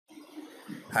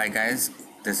Hi guys,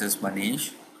 this is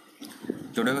Manish.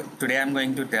 Today I'm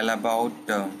going to tell about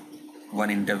one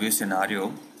interview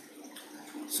scenario.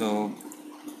 So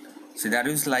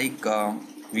scenario is like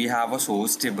we have a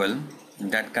source table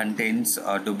that contains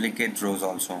duplicate rows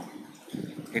also.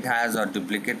 It has a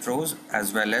duplicate rows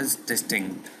as well as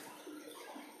distinct.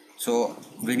 So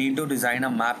we need to design a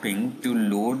mapping to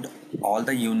load all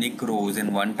the unique rows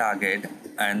in one target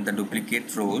and the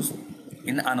duplicate rows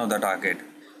in another target.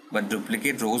 But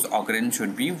duplicate rows occurrence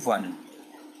should be 1.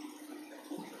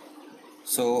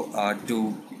 So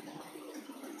to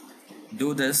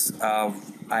do this, I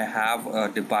have a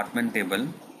department table.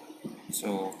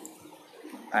 So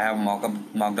I have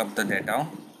mocked up the data.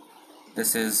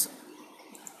 This is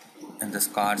in this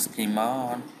card schema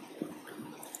on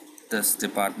this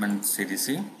department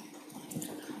CDC.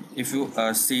 If you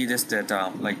see this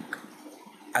data, like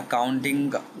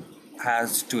accounting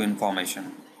has two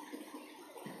information.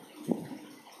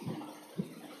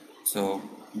 So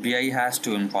BI has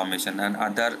two information and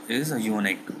other is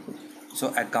unique.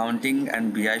 So accounting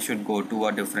and BI should go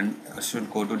to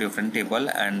different table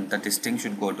and the distinct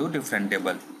should go to different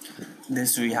table.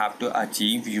 This we have to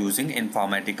achieve using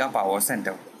Informatica Power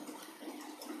Center.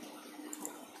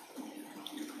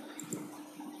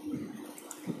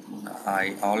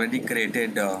 I already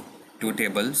created two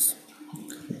tables.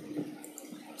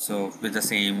 So with the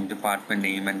same department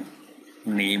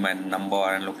name and number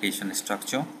and location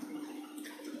structure.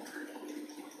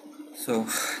 So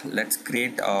let's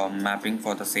create a mapping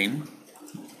for the same.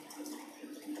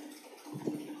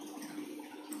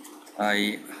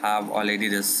 I have already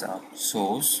this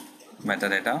source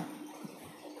metadata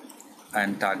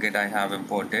and target I have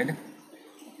imported.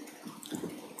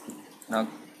 Now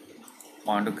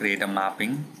want to create a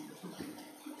mapping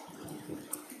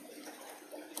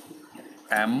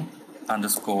m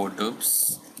underscore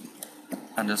dups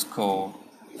underscore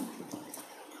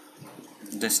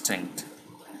distinct.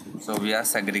 So we are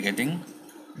segregating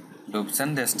dups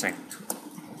and distinct.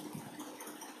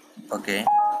 Okay,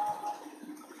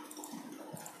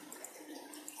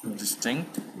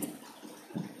 distinct.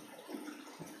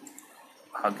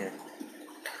 Okay,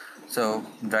 so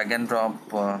drag and drop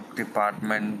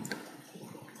department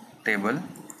table.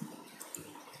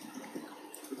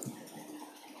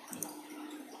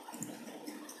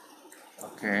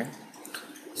 Okay,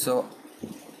 so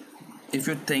if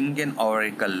you think in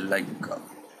Oracle, like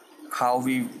how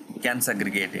we can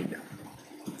segregate it,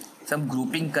 some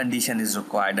grouping condition is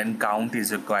required and count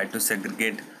is required to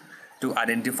segregate to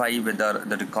identify whether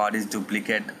the record is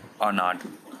duplicate or not.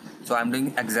 So I'm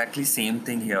doing exactly same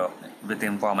thing here with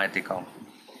Informatica.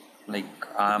 Like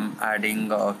I'm adding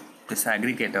this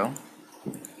aggregator,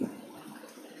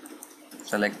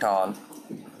 select all,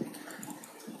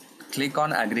 click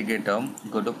on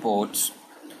aggregator, go to ports.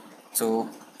 So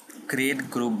create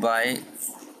group by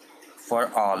for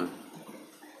all,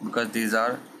 because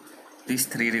these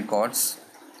three records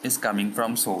is coming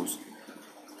from source.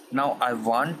 Now I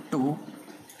want to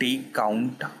take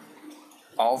count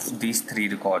of these three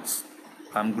records.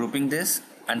 I'm grouping this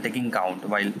and taking count,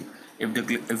 while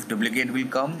if duplicate will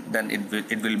come, then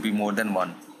it will be more than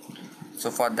one.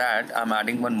 So for that I'm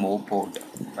adding one more port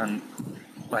and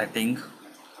writing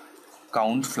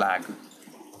count flag,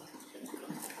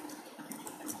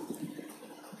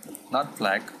 not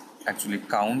flag, actually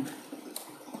count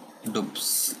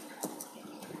dups.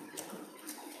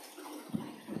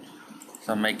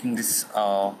 So I'm making this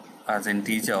as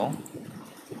integer,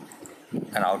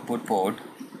 an output port.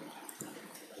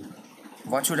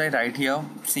 What should I write here?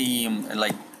 See,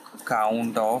 like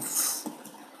count of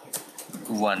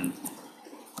 1.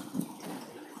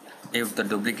 If the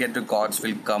duplicate records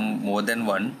will come more than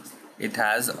 1, it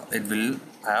will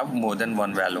have more than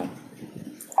one value.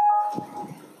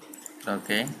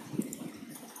 Okay,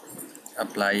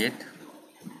 apply it.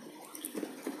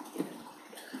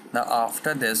 Now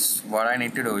after this, what I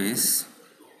need to do is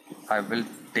I will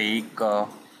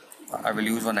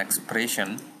use one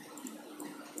expression.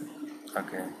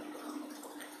 Okay,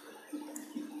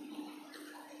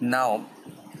 now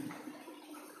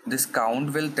this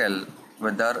count will tell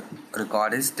whether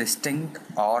record is distinct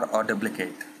or a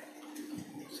duplicate.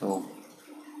 So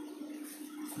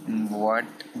what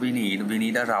we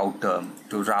need a router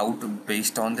to route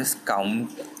based on this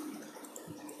count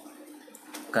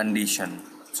condition.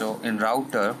 So in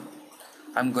router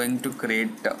I'm going to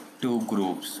create two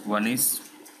groups. One is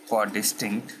for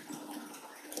distinct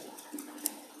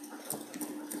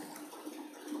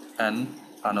and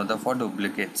another for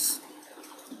duplicates.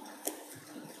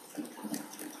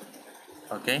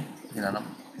 Okay,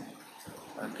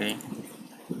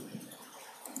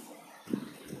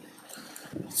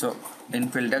 So in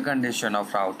filter condition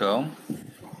of router,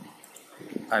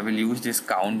 I will use this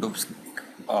count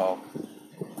of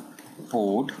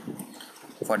port.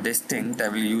 For distinct I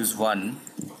will use 1,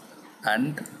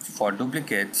 and for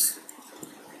duplicates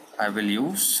I will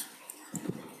use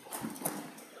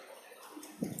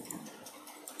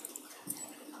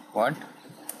what?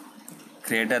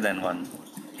 Greater than 1.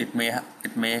 It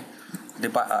may the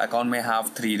account may have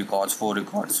 3 records, 4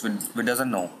 records, we doesn't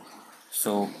know.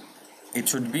 So it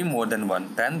should be more than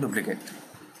 1 than duplicate.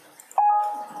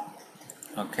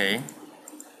 Okay,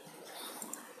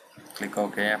 click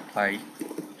OK, apply.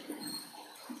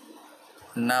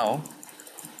 Now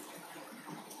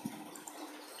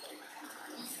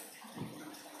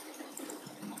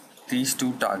these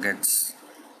two targets.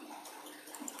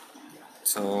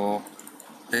 So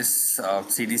this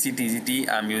CDC TGT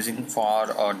I'm using for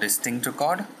a distinct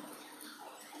record,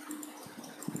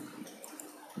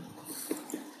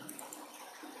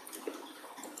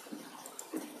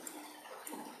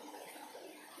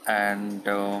 and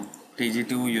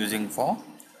TG2 using for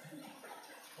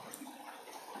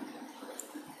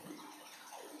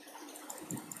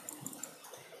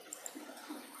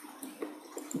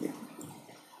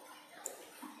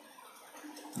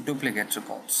duplicate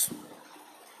records.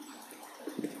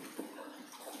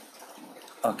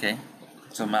 Okay,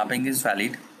 so mapping is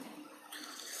valid.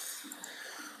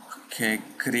 Okay,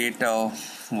 create a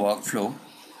workflow.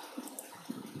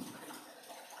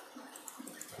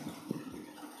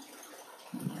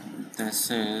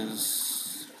 This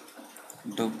is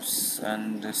dupes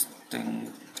and this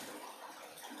thing,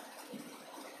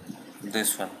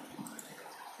 this one.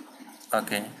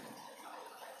 Okay,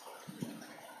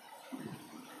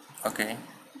 okay.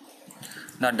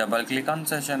 Now double click on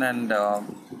session and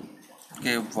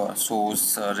give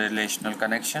source relational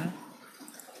connection,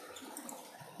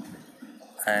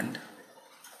 and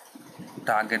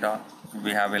target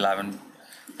we have 11.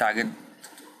 Target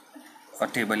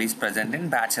table is present in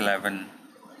batch 11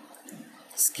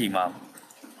 schema,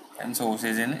 and source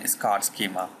is in SCAR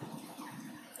schema.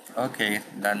 Okay,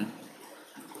 done.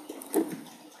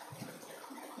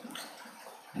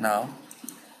 Now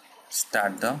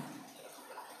start the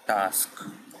task.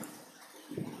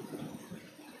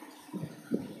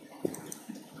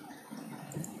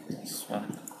 This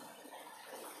one.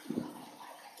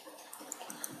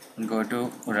 Go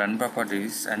to run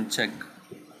properties and check.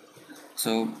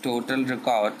 So total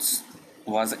records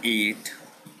was 8,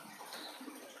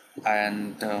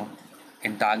 and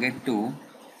in target 2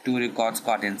 2 records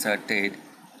got inserted,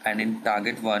 and in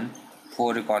target 1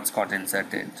 4 records got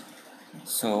inserted.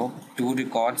 So 2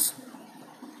 records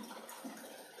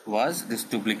was this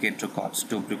duplicate records,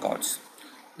 2 records.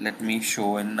 Let me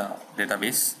show in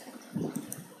database.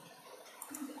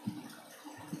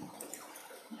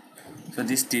 So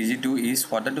this TG2 is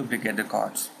for the duplicate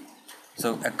records.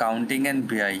 So accounting and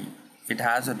BI, it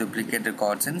has a duplicate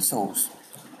records in source,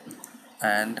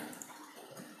 and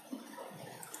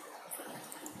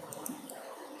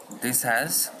this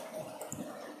has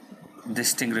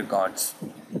distinct records.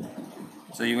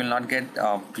 So you will not get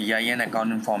BI and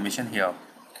account information here.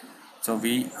 So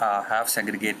we have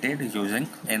segregated using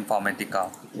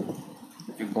Informatica.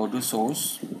 You go to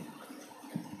source,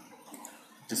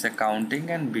 this accounting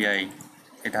and BI,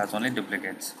 it has only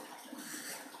duplicates.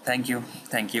 Thank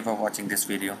you for watching this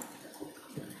video.